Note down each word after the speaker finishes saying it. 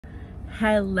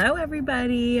Hello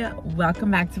everybody, welcome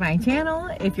back to my channel.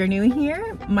 If you're new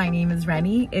here, my name is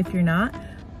Rennie. If you're not,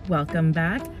 welcome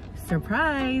back.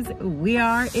 Surprise, we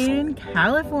are in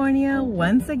California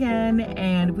once again,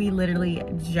 and we literally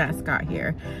just got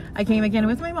here. I came again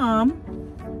with my mom.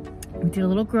 We did a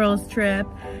little girls trip.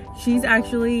 She's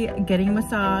actually getting a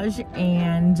massage,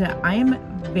 and I am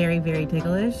very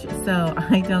ticklish, so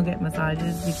I don't get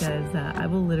massages because I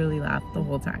will literally laugh the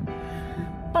whole time.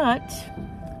 But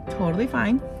totally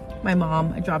fine. My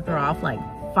mom dropped her off like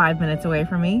 5 minutes away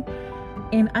from me,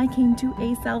 and I came to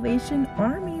a Salvation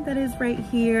Army that is right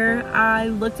here. I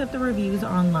looked up the reviews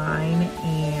online,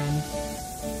 and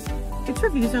its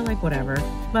reviews are like whatever,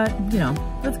 but you know,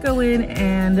 let's go in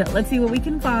and let's see what we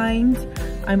can find.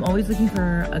 I'm always looking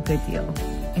for a good deal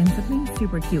and something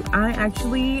super cute. I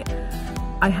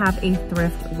have a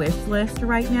thrift wish list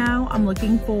right now. I'm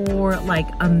looking for like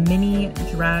a mini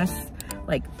dress,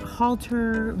 like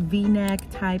halter v-neck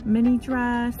type mini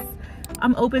dress.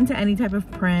 I'm open to any type of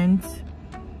print,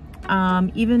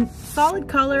 even solid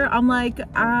color. I'm like,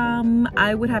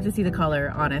 I would have to see the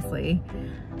color, honestly.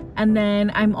 And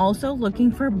then I'm also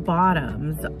looking for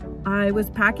bottoms. I was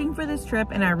packing for this trip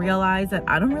and I realized that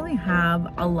I don't really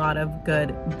have a lot of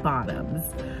good bottoms.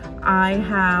 I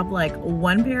have like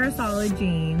one pair of solid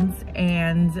jeans,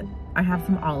 and I have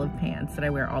some olive pants that I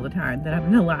wear all the time that have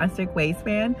an elastic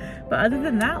waistband. But other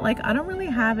than that, like, I don't really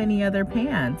have any other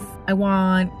pants. I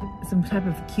want some type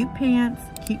of cute pants,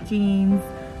 cute jeans,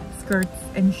 skirts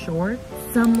and shorts,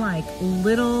 some like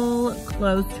little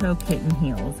closed-toe kitten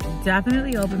heels.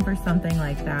 Definitely open for something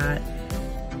like that,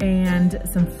 and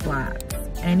some flats,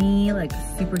 any like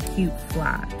super cute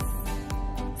flats.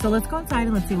 So let's go inside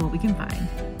and let's see what we can find.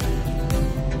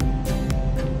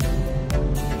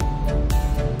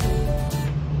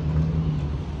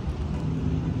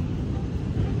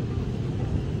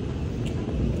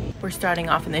 We're starting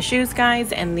off in the shoes,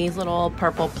 guys, and these little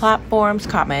purple platforms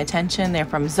caught my attention. They're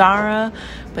from Zara,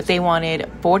 but they wanted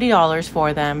 $40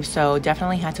 for them, so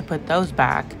definitely had to put those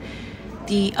back.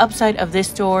 The upside of this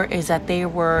store is that there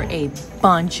were a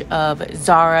bunch of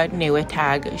Zara new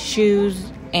tag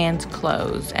shoes and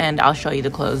clothes, and I'll show you the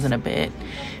clothes in a bit.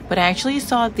 But I actually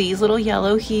saw these little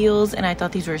yellow heels, and I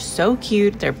thought these were so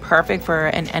cute. They're perfect for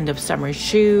an end of summer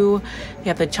shoe. They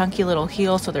have the chunky little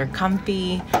heels, so they're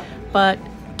comfy, but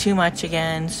too much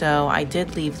again, so I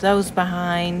did leave those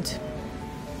behind.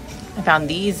 I found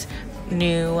these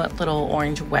new little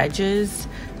orange wedges.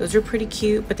 Those are pretty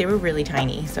cute, but they were really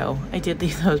tiny, so I did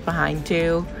leave those behind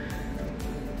too.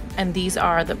 And these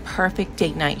are the perfect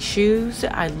date night shoes.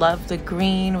 I love the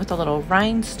green with the little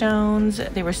rhinestones.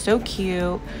 They were so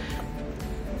cute.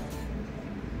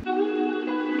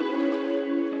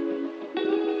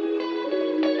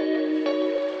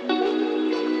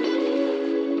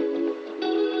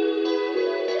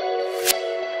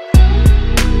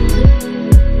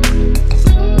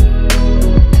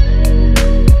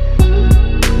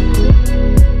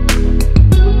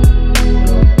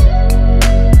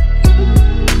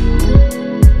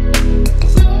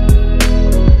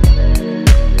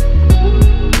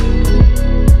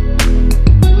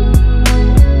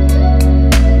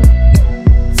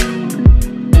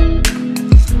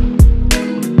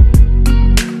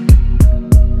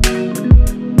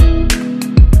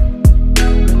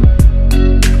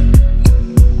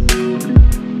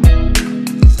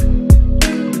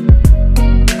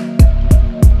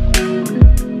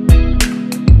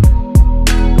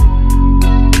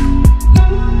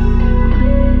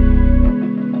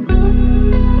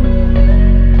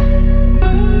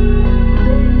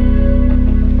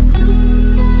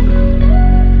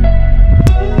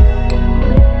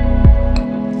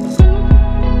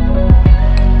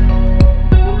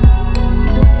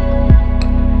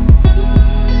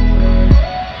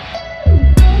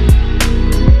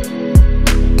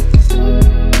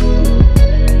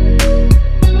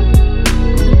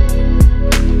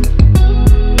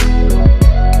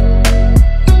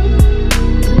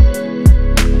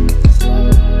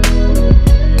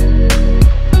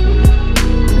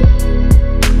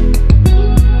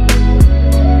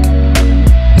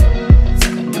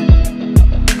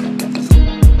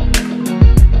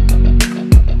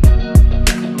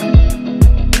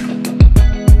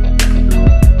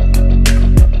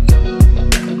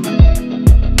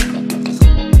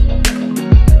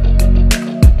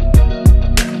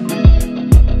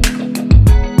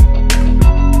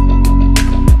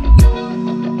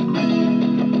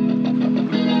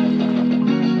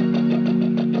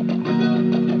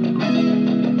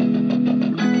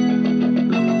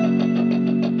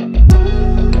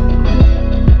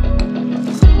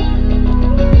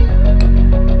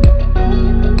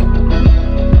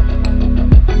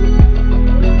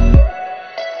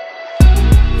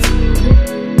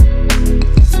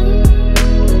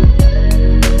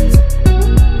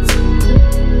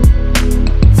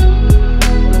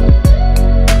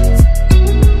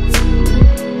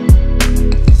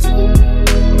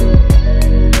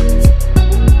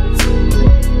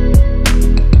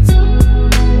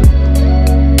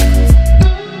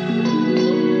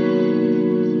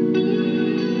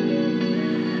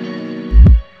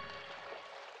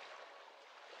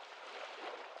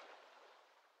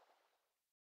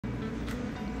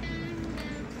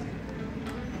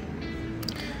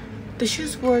 The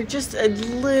shoes were just a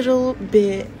little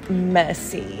bit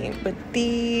messy, but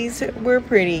these were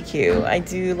pretty cute. I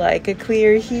do like a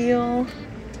clear heel.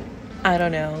 I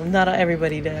don't know, not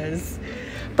everybody does.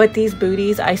 But these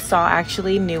booties I saw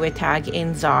actually knew a tag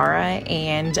in Zara,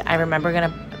 and I remember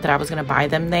that I was gonna buy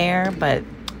them there, but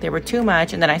they were too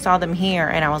much. And then I saw them here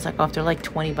and I was like, oh, if they're like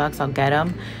 20 bucks, I'll get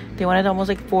them. They wanted almost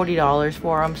like $40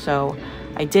 for them, so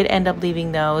I did end up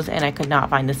leaving those, and I could not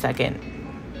find the second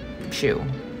shoe.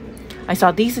 I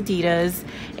saw these Adidas,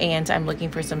 and I'm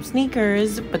looking for some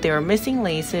sneakers, but they were missing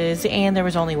laces, and there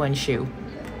was only one shoe.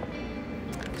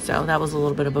 So that was a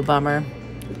little bit of a bummer.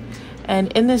 And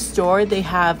in this store, they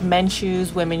have men's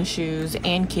shoes, women's shoes,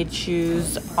 and kids'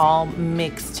 shoes all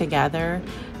mixed together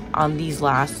on these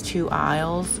last two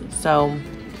aisles. So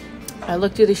I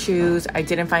looked through the shoes. I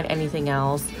didn't find anything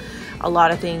else. A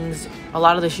lot of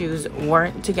the shoes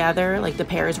weren't together, like the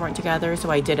pairs weren't together, so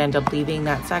I did end up leaving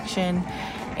that section.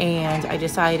 And I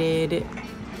decided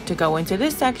to go into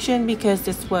this section because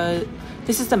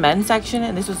this is the men's section,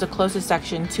 and this was the closest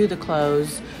section to the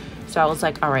clothes. So I was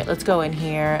like, all right, let's go in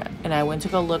here. And I went to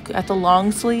go look at the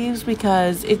long sleeves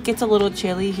because it gets a little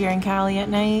chilly here in Cali at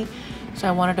night. So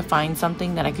I wanted to find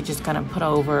something that I could just kind of put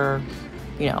over,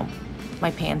 you know, my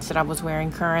pants that I was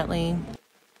wearing currently.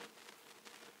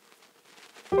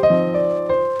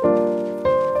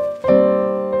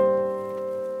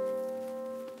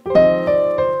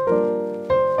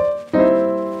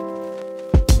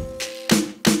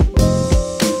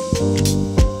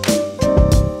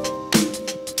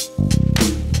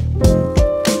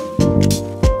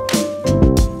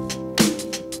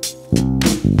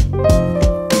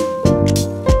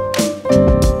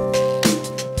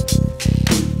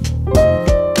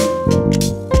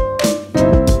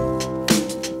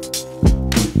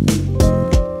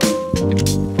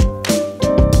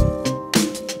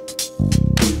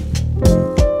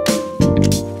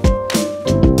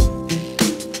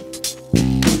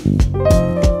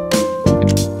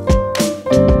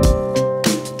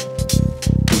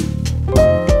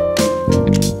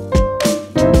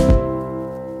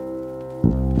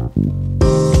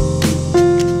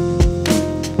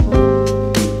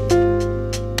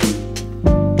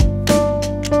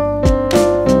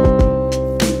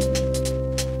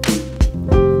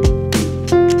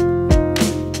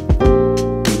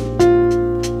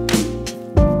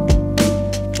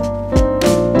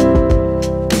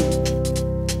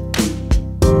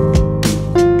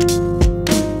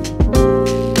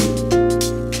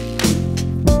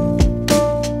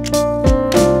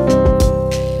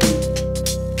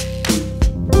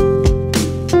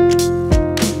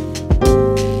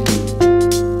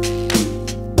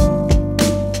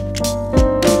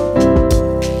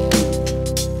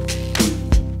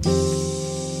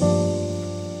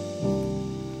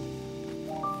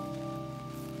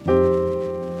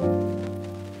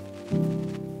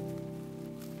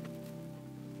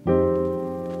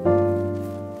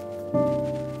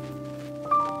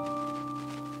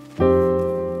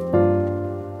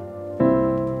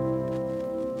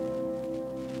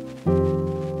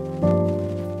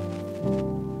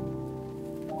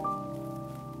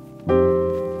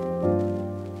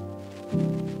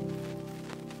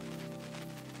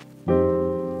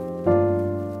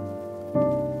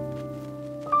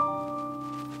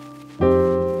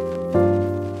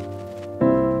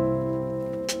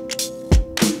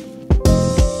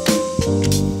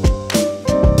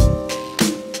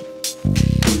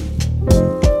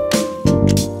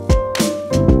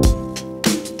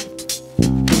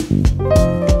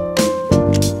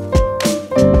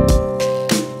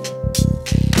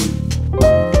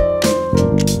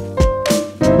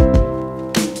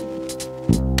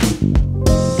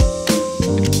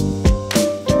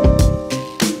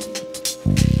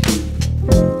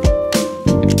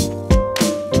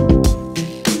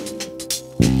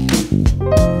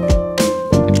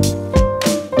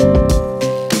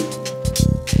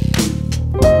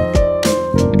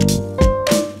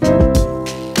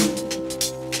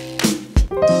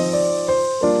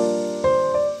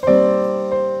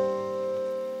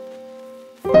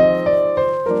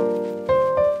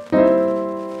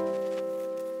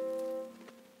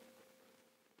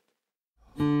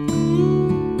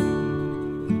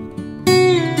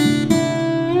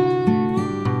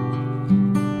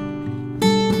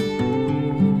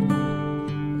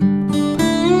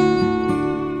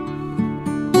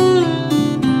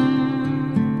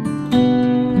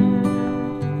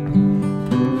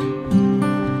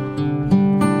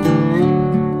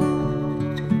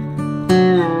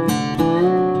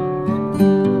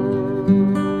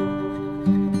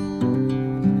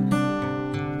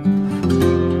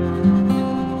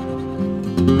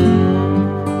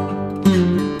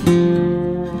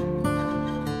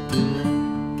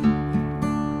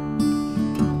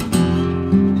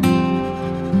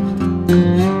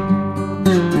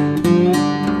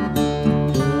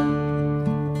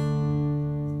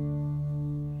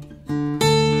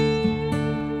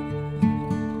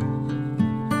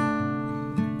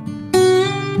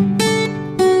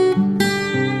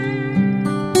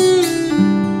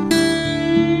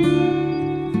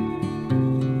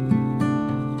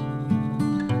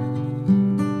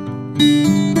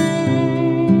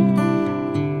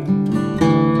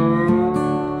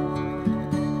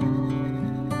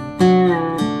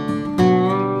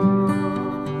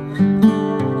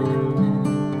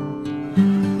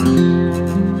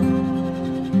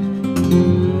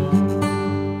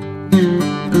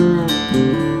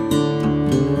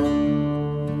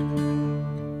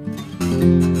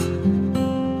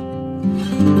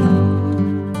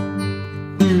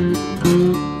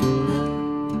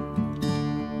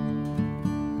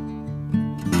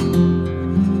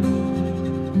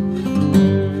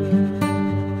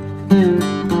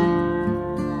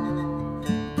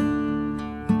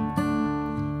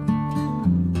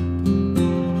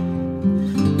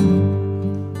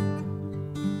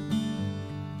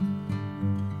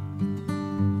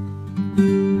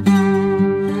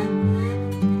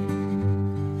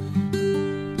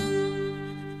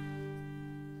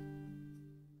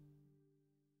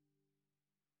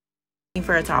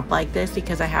 for a top like this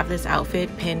because I have this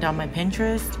outfit pinned on my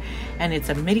Pinterest, and it's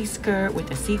a midi skirt with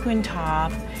a sequin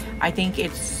top. I think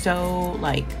it's so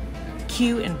like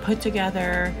cute and put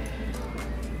together,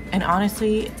 and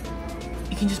honestly,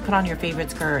 you can just put on your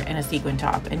favorite skirt and a sequin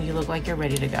top and you look like you're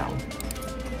ready to go.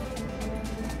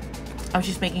 I was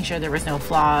just making sure there was no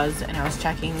flaws, and I was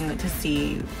checking to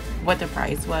see what the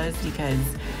price was because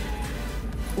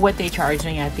what they charged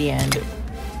me at the end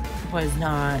was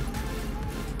not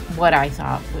what I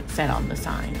thought was said on the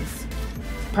signs.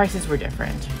 Prices were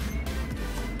different.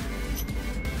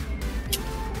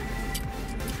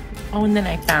 Oh, and then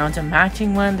I found a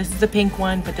matching one. This is the pink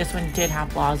one, but this one did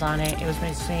have flaws on it. It was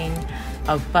missing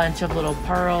a bunch of little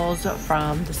pearls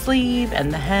from the sleeve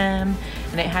and the hem,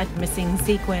 and it had missing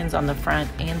sequins on the front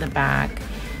and the back.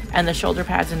 And the shoulder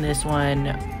pads in this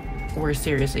one were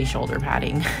seriously shoulder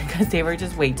padding because they were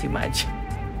just way too much.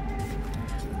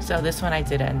 So this one I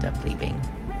did end up leaving.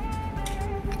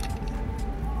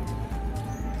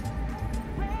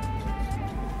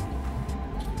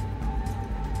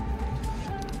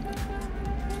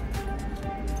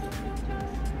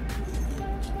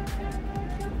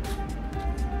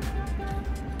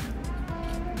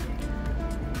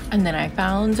 And then I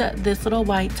found this little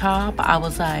white top. I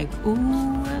was like,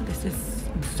 ooh, this is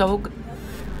so good.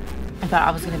 I thought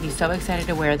I was gonna be so excited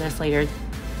to wear this later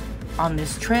on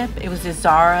this trip. It was this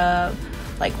Zara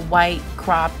like white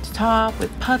cropped top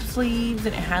with puff sleeves,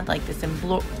 and it had like this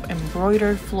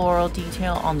embroidered floral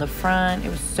detail on the front. It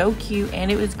was so cute,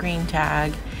 and it was green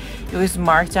tag. It was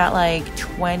marked at like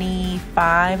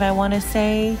 25, I want to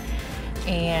say,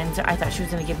 and I thought she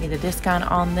was going to give me the discount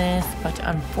on this, but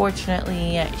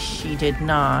unfortunately she did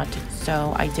not.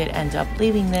 So I did end up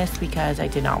leaving this because I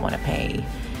did not want to pay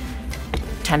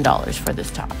 $10 for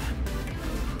this top.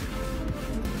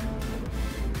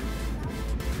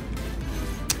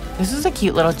 This is a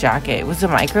cute little jacket. It was a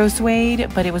micro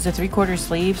suede, but it was a 3/4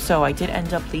 sleeve, so I did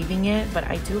end up leaving it, but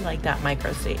I do like that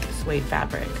micro suede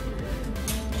fabric.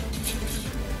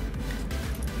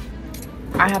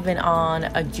 I have been on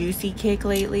a juicy kick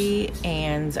lately,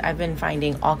 and I've been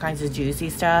finding all kinds of juicy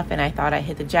stuff, and I thought I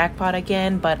hit the jackpot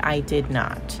again, but I did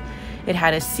not. It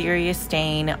had a serious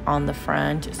stain on the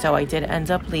front, so I did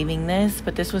end up leaving this,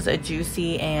 but this was a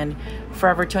Juicy and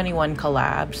Forever 21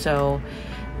 collab, so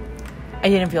I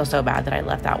didn't feel so bad that I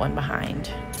left that one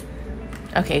behind.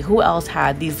 Okay, who else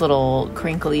had these little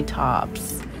crinkly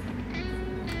tops?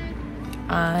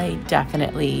 I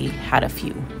definitely had a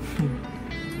few.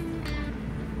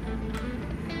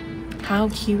 How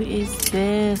cute is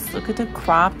this? Look at the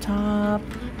crop top.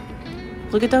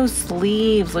 Look at those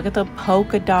sleeves. Look at the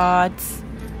polka dots.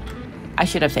 I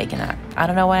should have taken that. I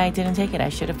don't know why I didn't take it. I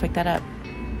should have picked that up.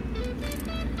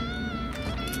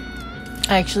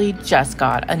 I actually just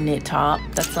got a knit top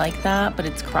that's like that, but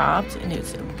it's cropped and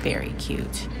it's very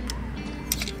cute.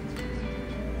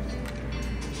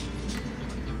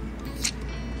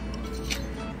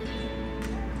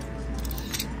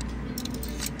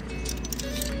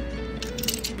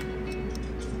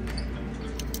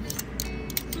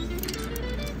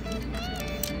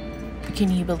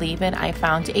 Can you believe it? I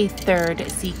found a third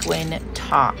sequin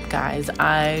top, guys.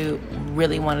 I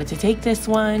really wanted to take this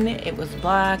one. It was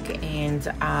black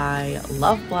and I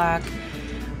love black,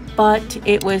 but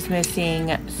it was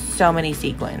missing so many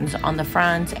sequins on the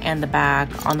front and the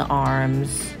back, on the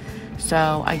arms.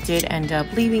 So I did end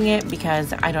up leaving it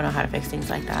because I don't know how to fix things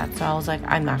like that. So I was like,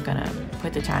 I'm not gonna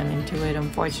put the time into it,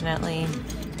 unfortunately.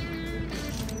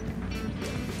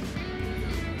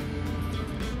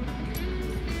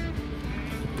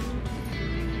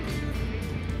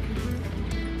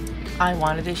 I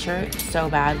wanted this shirt so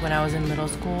bad when I was in middle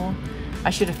school. I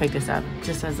should have picked this up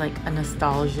just as like a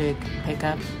nostalgic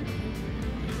pickup.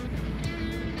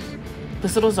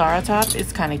 This little Zara top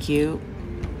is kind of cute.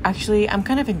 Actually, I'm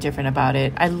kind of indifferent about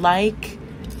it. I like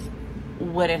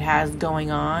what it has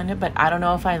going on, but I don't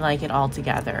know if I like it all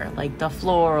together. Like the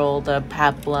floral, the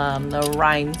peplum, the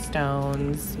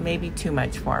rhinestones, maybe too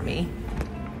much for me.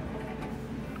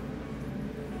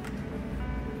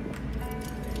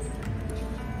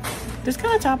 This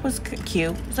kind of top was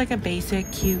cute. It's like a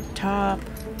basic cute top.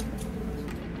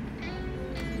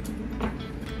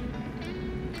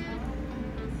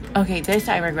 Okay, this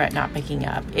I regret not picking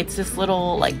up. It's this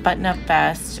little like button-up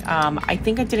vest. I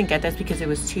think I didn't get this because it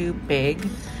was too big,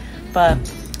 but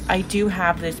I do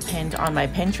have this pinned on my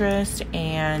Pinterest,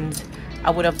 and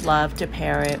I would have loved to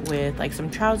pair it with like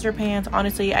some trouser pants.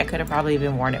 Honestly, I could have probably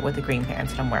even worn it with the green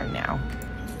pants that I'm wearing now.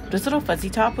 This little fuzzy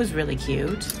top was really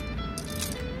cute,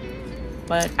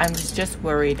 but I'm just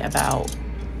worried about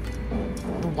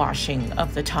the washing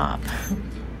of the top.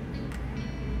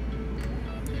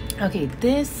 Okay,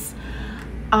 this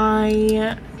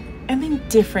I am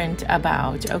indifferent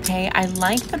about, okay? I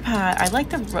like the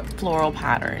floral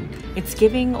pattern. It's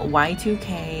giving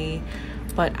Y2K,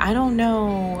 but I don't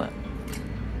know.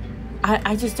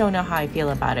 I just don't know how I feel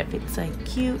about it. If it's like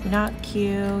cute, not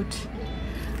cute.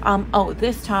 Oh,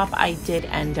 this top I did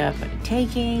end up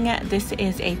taking. This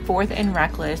is a 4th and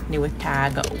Reckless new with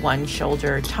tag 1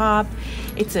 shoulder top.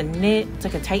 It's a knit, it's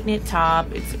like a tight knit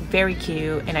top. It's very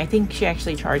cute, and I think she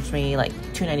actually charged me like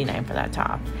 $2.99 for that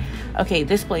top. Okay,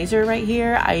 this blazer right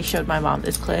here, I showed my mom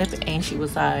this clip and she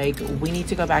was like, we need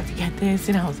to go back to get this.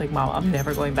 And I was like, Mom, I'm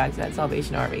never going back to that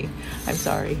Salvation Army. I'm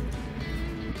sorry.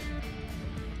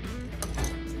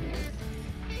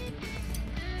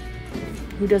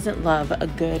 Who doesn't love a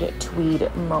good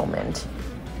tweed moment?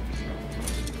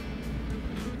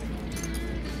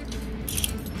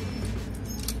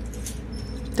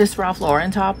 This Ralph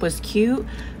Lauren top was cute,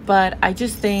 but I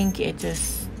just think it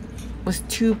just was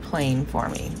too plain for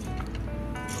me,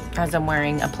 as I'm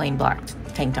wearing a plain black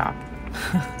tank top.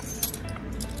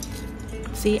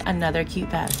 See, another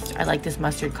cute vest. I like this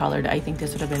mustard colored. I think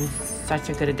this would have been such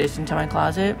a good addition to my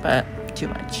closet, but too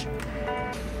much.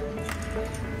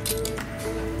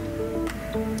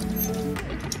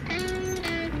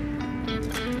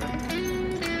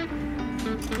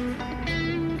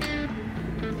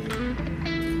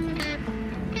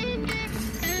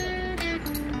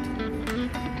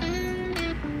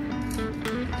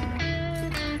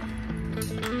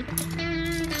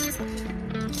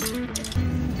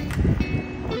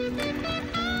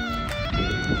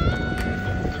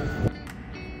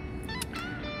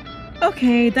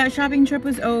 Okay, that shopping trip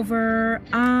was over.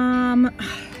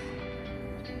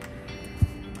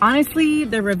 Honestly,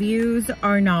 the reviews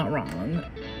are not wrong.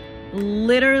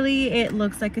 Literally, it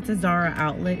looks like it's a Zara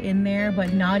outlet in there,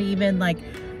 but not even like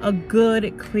a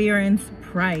good clearance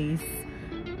price.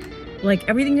 Like,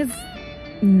 everything is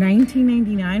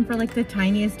 $19.99 for like the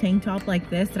tiniest tank top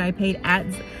like this that I paid at.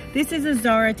 This is a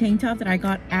Zara tank top that I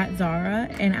got at Zara,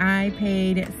 and I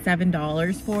paid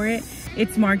 $7 for it.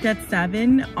 It's marked at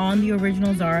 $7 on the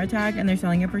original Zara tag, and they're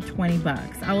selling it for 20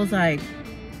 bucks. I was like,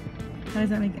 how does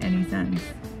that make any sense?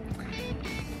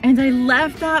 And I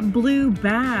left that blue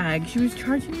bag. She was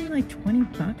charging me like 20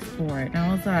 bucks for it. And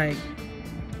I was like,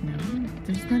 no,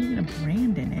 there's not even a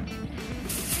brand in it.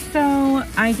 So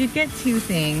I did get 2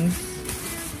 things.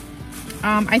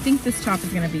 I think this top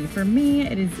is gonna be for me.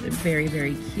 It is very,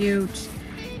 very cute.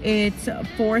 It's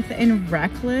 4th and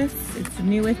Reckless. It's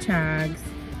new with tags.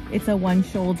 It's a 1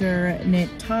 shoulder knit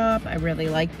top. I really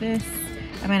like this.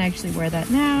 I might actually wear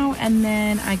that now. And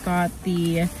then I got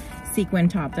the sequin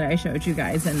top that I showed you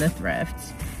guys in the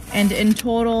thrift. And in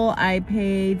total, I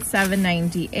paid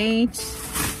 $7.98.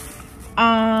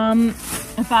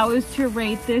 If I was to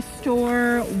rate this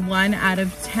store 1 out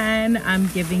of 10, I'm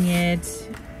giving it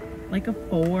like a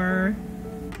 4.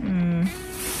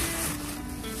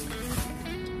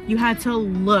 You had to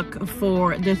look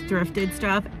for the thrifted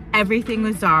stuff. Everything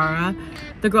was Zara.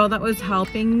 The girl that was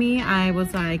helping me, I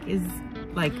was like, is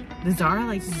like the Zara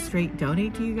like just straight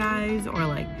donate to you guys, or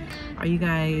like are you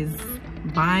guys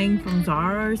buying from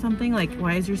Zara or something? Like,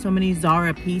 why is there so many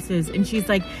Zara pieces? And she's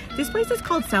like, this place is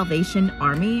called Salvation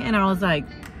Army. And I was like,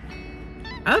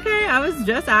 okay, I was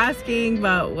just asking,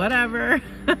 but whatever.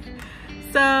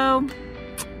 So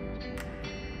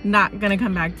not gonna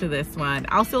come back to this one.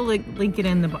 I'll still link it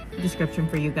in the description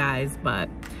for you guys, but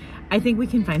I think we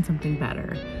can find something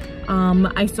better.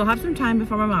 I still have some time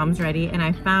before my mom's ready, and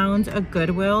I found a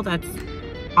Goodwill that's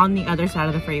on the other side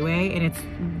of the freeway, and it's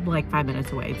like 5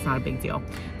 minutes away. It's not a big deal.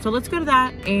 So let's go to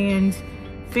that, and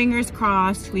fingers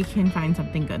crossed we can find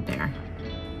something good there.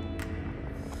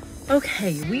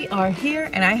 Okay, we are here,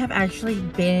 and I have actually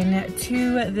been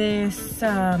to this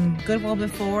Goodwill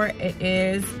before. It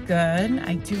is good.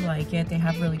 I do like it. They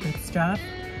have really good stuff.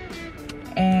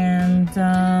 And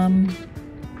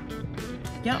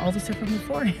yeah, all the stuff from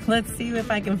before. Let's see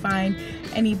if I can find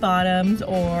any bottoms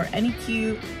or any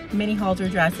cute mini halter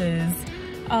dresses.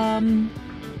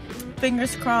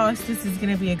 Fingers crossed this is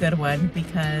gonna be a good one,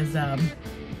 because the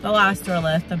last store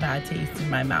left a bad taste in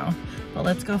my mouth. But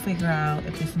let's go figure out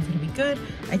if this one's gonna be good.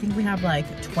 I think we have like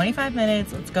 25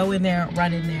 minutes. Let's go in there,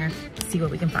 run in there, see what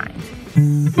we can find.